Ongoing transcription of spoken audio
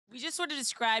We just sort of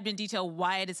described in detail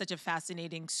why it is such a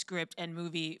fascinating script and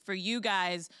movie. For you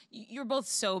guys, you're both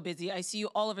so busy. I see you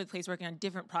all over the place working on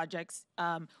different projects.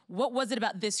 What was it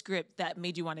about this script that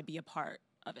made you want to be a part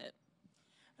of it?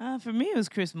 For me, it was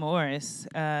Chris Morris.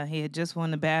 He had just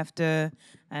won the BAFTA.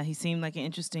 He seemed like an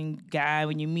interesting guy.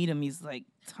 When you meet him, he's like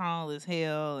tall as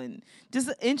hell and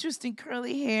just interesting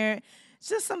curly hair. It's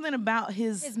just something about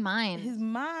his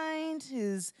mind,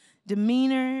 his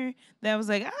demeanor that was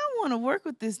like, I want to work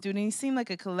with this dude. And he seemed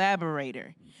like a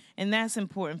collaborator. And that's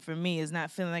important for me, is not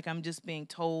feeling like I'm just being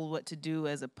told what to do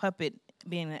as a puppet,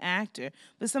 being an actor,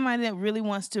 but somebody that really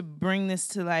wants to bring this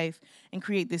to life and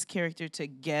create this character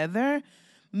together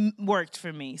worked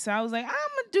for me. So I was like, I'm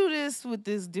going to do this with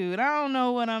this dude. I don't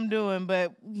know what I'm doing,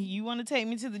 but you want to take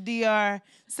me to the DR?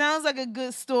 Sounds like a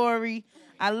good story.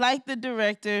 I like the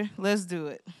director. Let's do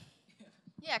it.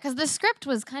 Yeah, because the script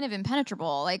was kind of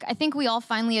impenetrable. Like, I think we all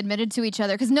finally admitted to each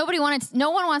other, because no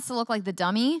one wants to look like the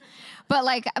dummy. But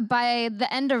like by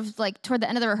the end of toward the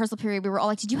end of the rehearsal period, we were all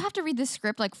like, did you have to read this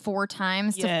script like 4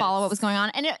 times to follow what was going on?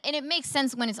 And it makes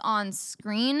sense when it's on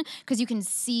screen because you can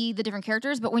see the different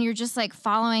characters. But when you're just like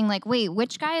following, like, wait,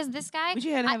 which guy is this guy? But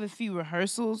you had to have a few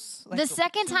rehearsals. The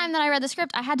second time that I read the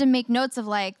script, I had to make notes of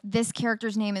like, this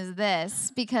character's name is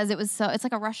this, because it's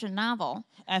like a Russian novel.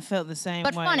 I felt the same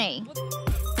way. But funny.